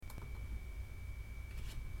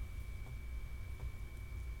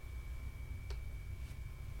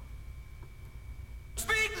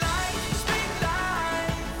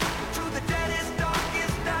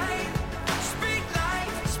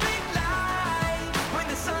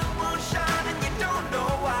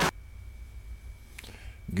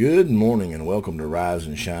Good morning and welcome to Rise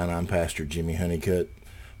and Shine. I'm Pastor Jimmy Honeycutt.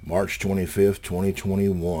 March 25th,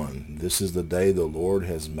 2021. This is the day the Lord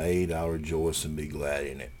has made. I'll rejoice and be glad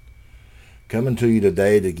in it. Coming to you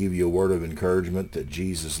today to give you a word of encouragement that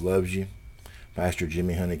Jesus loves you. Pastor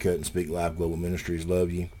Jimmy Honeycutt and Speak Life Global Ministries love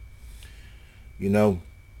you. You know,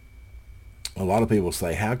 a lot of people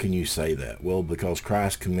say, how can you say that? Well, because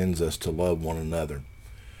Christ commends us to love one another.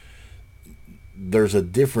 There's a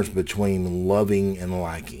difference between loving and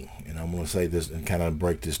liking. And I'm going to say this and kind of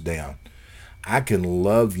break this down. I can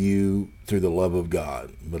love you through the love of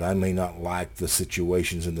God, but I may not like the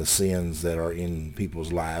situations and the sins that are in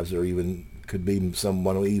people's lives, or even could be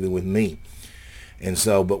someone even with me. And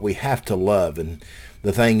so, but we have to love. And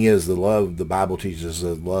the thing is, the Bible teaches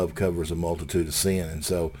that love covers a multitude of sin. And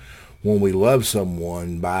so when we love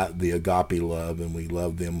someone by the agape love, and we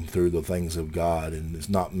love them through the things of God, and it's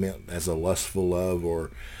not meant as a lustful love or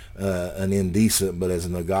an indecent, but as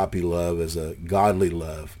an agape love, as a godly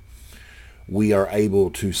love, we are able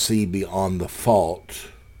to see beyond the fault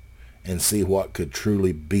and see what could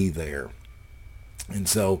truly be there. And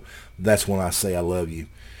so that's when I say I love you.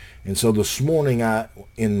 And so this morning,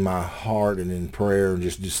 in my heart and in prayer and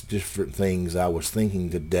just different things, I was thinking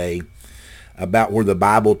today about where the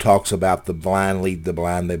Bible talks about the blind lead the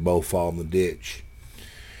blind, they both fall in the ditch.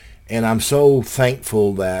 And I'm so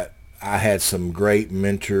thankful that I had some great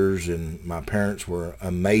mentors, and my parents were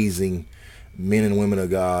amazing men and women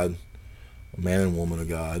of God, man and woman of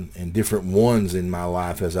God, and different ones in my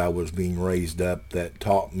life as I was being raised up that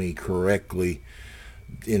taught me correctly,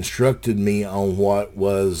 instructed me on what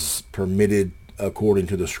was permitted according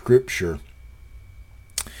to the Scripture,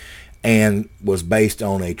 and was based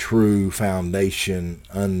on a true foundation,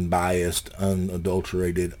 unbiased,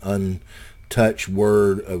 unadulterated, untouched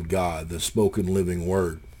Word of God, the spoken living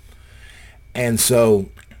Word. And so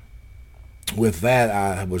with that,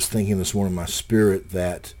 I was thinking this morning in my spirit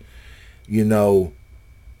that, you know,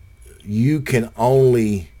 you can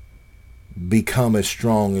only become as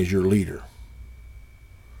strong as your leader.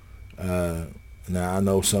 Now, I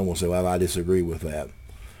know some will say, well, I disagree with that.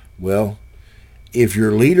 Well, if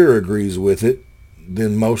your leader agrees with it,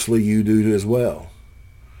 then mostly you do as well.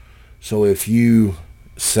 So if you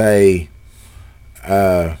say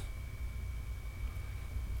your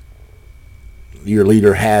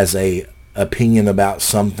leader has a opinion about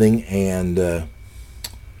something, and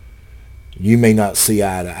you may not see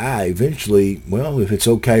eye to eye, eventually, well, if it's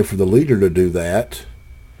okay for the leader to do that,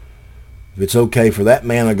 if it's okay for that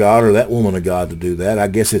man of God or that woman of God to do that, I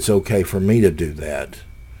guess it's okay for me to do that.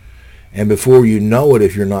 And before you know it,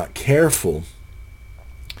 if you're not careful,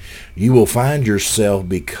 you will find yourself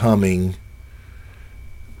becoming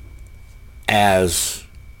as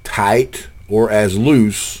tight or as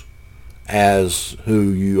loose as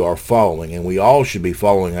who you are following. And we all should be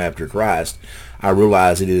following after Christ. I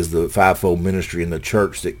realize it is the fivefold ministry in the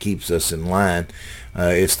church that keeps us in line.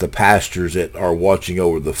 It's the pastors that are watching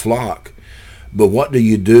over the flock. But what do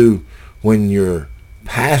you do when your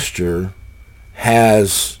pastor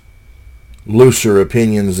has looser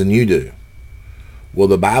opinions than you do? Well,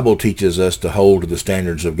 the Bible teaches us to hold to the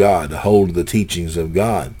standards of God, to hold to the teachings of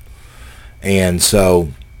God. And so,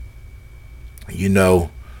 you know,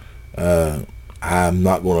 I'm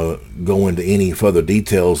not going to go into any further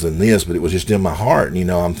details than this, but it was just in my heart. And, you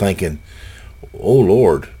know, I'm thinking, oh,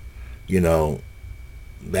 Lord, you know,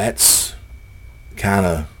 that's kind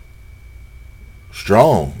of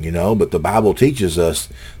strong, you know, but the Bible teaches us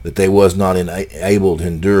that they was not able to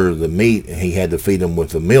endure the meat, and he had to feed them with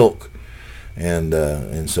the milk, and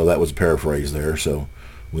so that was a paraphrase there. So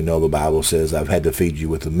we know the Bible says, I've had to feed you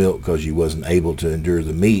with the milk because you wasn't able to endure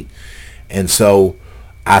the meat. And so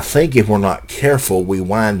I think if we're not careful, we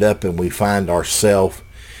wind up and we find ourselves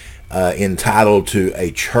entitled to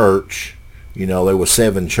a church. You know, there were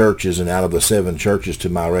 7 churches, and out of the 7 churches, to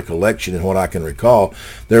my recollection and what I can recall,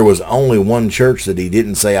 there was only one church that he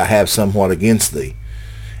didn't say, I have somewhat against thee.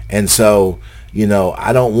 And so, you know,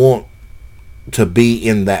 I don't want to be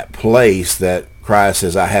in that place that Christ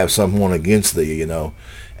says, I have someone against thee, you know.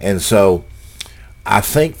 And so I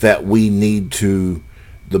think that we need to,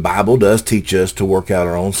 the Bible does teach us to work out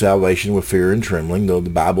our own salvation with fear and trembling, though the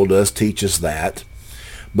Bible does teach us that.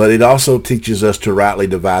 But it also teaches us to rightly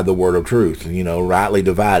divide the word of truth. You know, rightly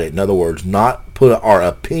divide it. In other words, not put our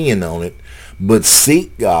opinion on it, but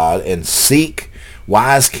seek God and seek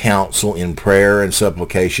wise counsel in prayer and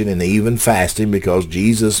supplication and even fasting, because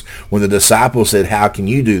Jesus, when the disciples said, how can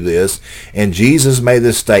you do this? And Jesus made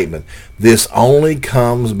this statement, this only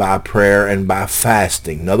comes by prayer and by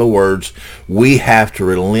fasting. In other words, we have to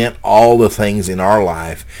relent all the things in our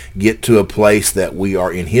life, get to a place that we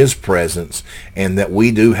are in his presence, and that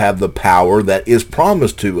we do have the power that is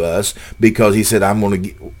promised to us, because he said, I'm going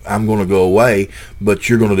to go away, but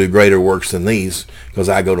you're going to do greater works than these, because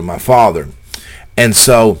I go to my Father. And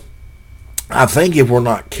so I think if we're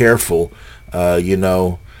not careful,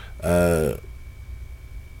 you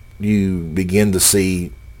begin to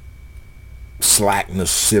see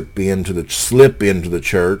slackness slip into the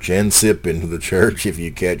church, and sip into the church, if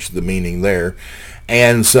you catch the meaning there.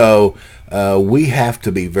 And so we have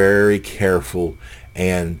to be very careful.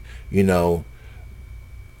 And it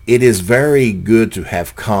is very good to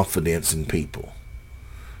have confidence in people,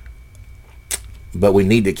 but we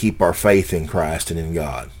need to keep our faith in Christ and in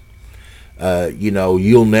God.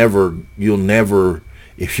 You'll never,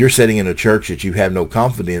 if you're sitting in a church that you have no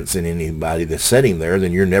confidence in anybody that's sitting there,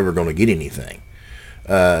 then you're never going to get anything.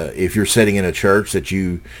 If you're sitting in a church that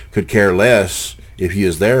you could care less if he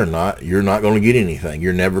is there or not, you're not going to get anything.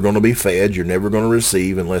 You're never going to be fed. You're never going to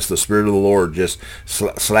receive unless the Spirit of the Lord just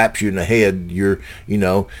slaps you in the head.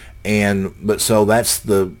 But so that's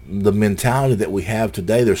the mentality that we have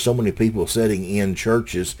today. There's so many people sitting in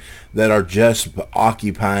churches that are just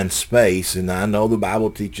occupying space. And I know the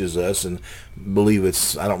Bible teaches us, and believe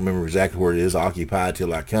I don't remember exactly where it is, occupy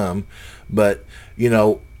till I come. But,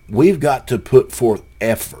 we've got to put forth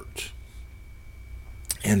effort.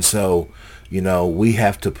 And so, we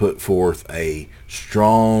have to put forth a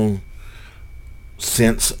strong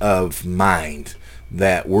sense of mind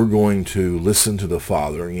that we're going to listen to the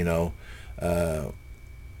Father.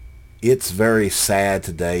 It's very sad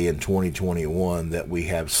today in 2021 that we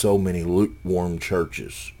have so many lukewarm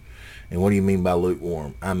churches. And what do you mean by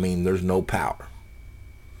lukewarm? I mean, there's no power.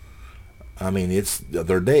 I mean,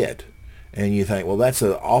 they're dead. And you think, well, that's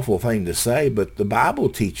an awful thing to say, but the Bible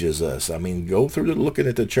teaches us. I mean, go through looking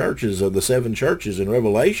at the churches of the 7 churches in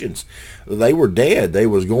Revelations. They were dead. They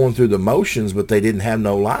was going through the motions, but they didn't have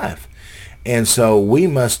no life. And so we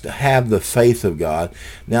must have the faith of God.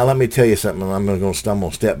 Now, let me tell you something. I'm going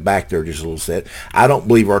to step back there just a little bit. I don't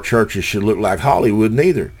believe our churches should look like Hollywood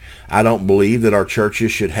neither. I don't believe that our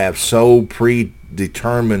churches should have so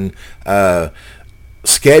predetermined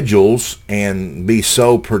schedules and be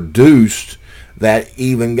so produced that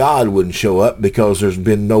even God wouldn't show up, because there's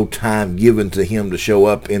been no time given to him to show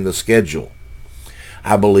up in the schedule.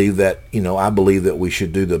 I believe that we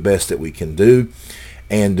should do the best that we can do,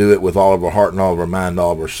 and do it with all of our heart and all of our mind,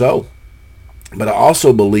 all of our soul. But I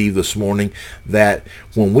also believe this morning that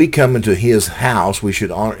when we come into his house, we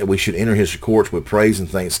should enter his courts with praise and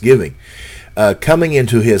thanksgiving. Coming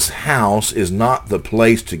into his house is not the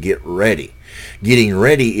place to get ready. Getting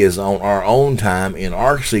ready is on our own time, in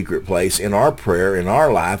our secret place, in our prayer, in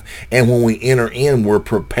our life. And when we enter in, we're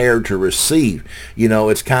prepared to receive.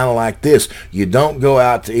 It's kind of like this. You don't go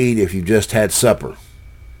out to eat if you just had supper.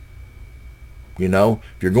 If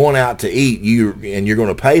you're going out to eat, and you're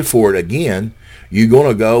going to pay for it again, you're going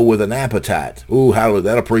to go with an appetite. Ooh, hallelujah,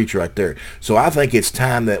 that'll preach right there. So I think it's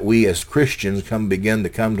time that we as Christians begin to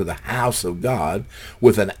come to the house of God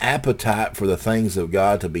with an appetite for the things of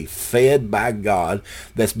God, to be fed by God,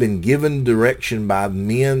 that's been given direction by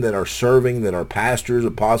men that are serving, that are pastors,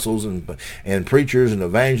 apostles, and preachers and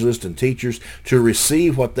evangelists and teachers, to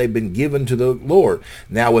receive what they've been given to the Lord.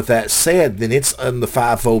 Now, with that said, then it's on the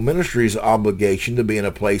fivefold ministry's obligation to be in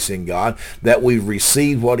a place in God that we've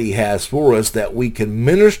received what he has for us, that we can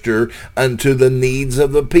minister unto the needs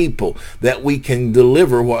of the people, that we can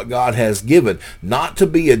deliver what God has given, not to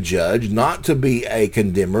be a judge, not to be a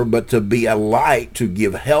condemner, but to be a light, to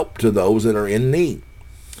give help to those that are in need.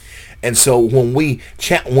 And so when we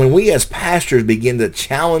as pastors begin to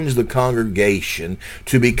challenge the congregation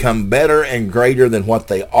to become better and greater than what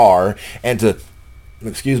they are, and to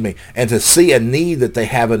see a need that they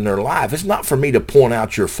have in their life. It's not for me to point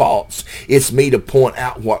out your faults. It's me to point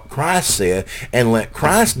out what Christ said and let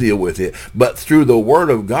Christ deal with it. But through the Word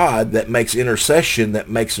of God that makes intercession, that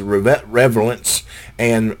makes reverence,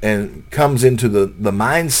 and comes into the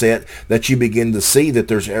mindset that you begin to see that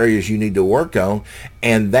there's areas you need to work on.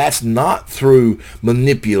 And that's not through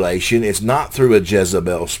manipulation. It's not through a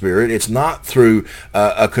Jezebel spirit. It's not through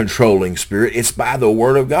a controlling spirit. It's by the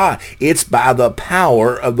Word of God. It's by the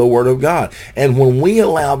power of the Word of God. And when we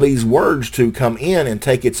allow these words to come in and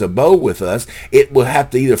take its abode with us, it will have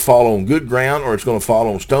to either fall on good ground, or it's going to fall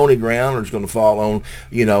on stony ground, or it's going to fall on,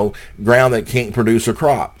 ground that can't produce a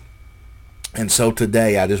crop. And so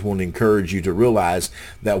today I just want to encourage you to realize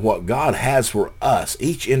that what God has for us,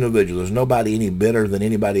 each individual, there's nobody any better than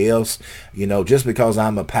anybody else. Just because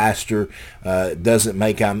I'm a pastor doesn't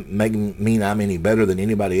mean I'm any better than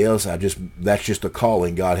anybody else. That's just a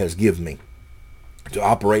calling God has given me to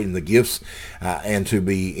operate in the gifts and to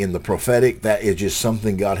be in the prophetic. That is just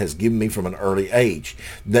something God has given me from an early age.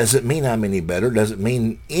 Doesn't mean I'm any better. Doesn't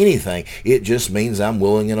mean anything. It just means I'm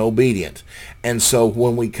willing and obedient. And so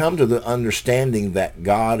when we come to the understanding that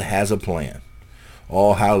God has a plan,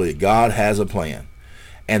 oh hallelujah, God has a plan.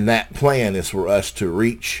 And that plan is for us to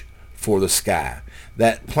reach for the sky.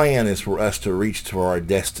 That plan is for us to reach to our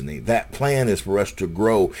destiny. That plan is for us to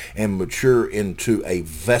grow and mature into a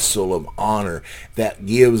vessel of honor that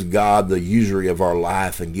gives God the usury of our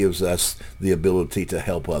life and gives us the ability to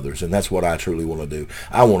help others. And that's what I truly want to do.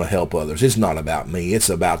 I want to help others. It's not about me. It's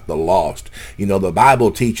about the lost. The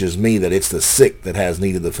Bible teaches me that it's the sick that has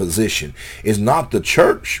need of the physician. It's not the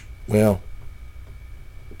church.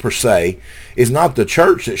 Per se, it's not the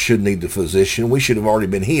church that should need the physician. We should have already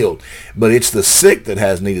been healed. But it's the sick that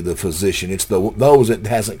has needed the physician. It's those that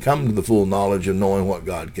hasn't come to the full knowledge of knowing what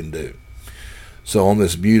God can do. So on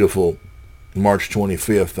this beautiful March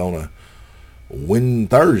 25th, on a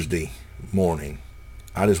Thursday morning,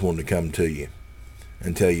 I just wanted to come to you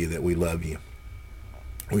and tell you that we love you.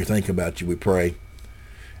 We think about you. We pray.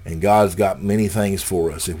 And God's got many things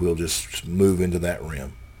for us if we'll just move into that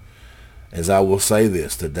realm. As I will say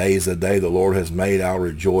this, today is the day the Lord has made. I'll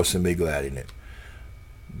rejoice and be glad in it.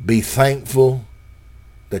 Be thankful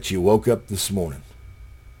that you woke up this morning.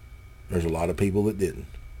 There's a lot of people that didn't.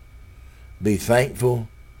 Be thankful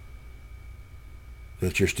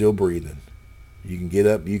that you're still breathing. You can get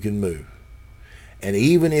up, you can move. And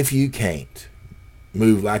even if you can't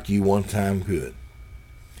move like you one time could,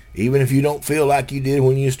 even if you don't feel like you did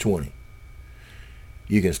when you was 20,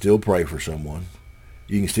 you can still pray for someone.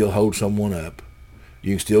 You can still hold someone up.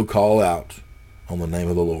 You can still call out on the name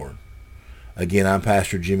of the Lord. Again, I'm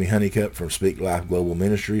Pastor Jimmy Honeycutt from Speak Life Global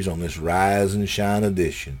Ministries on this Rise and Shine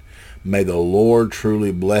edition. May the Lord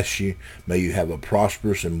truly bless you. May you have a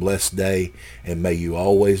prosperous and blessed day. And may you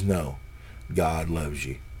always know God loves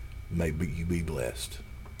you. May you be blessed.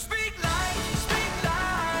 Speak life, speak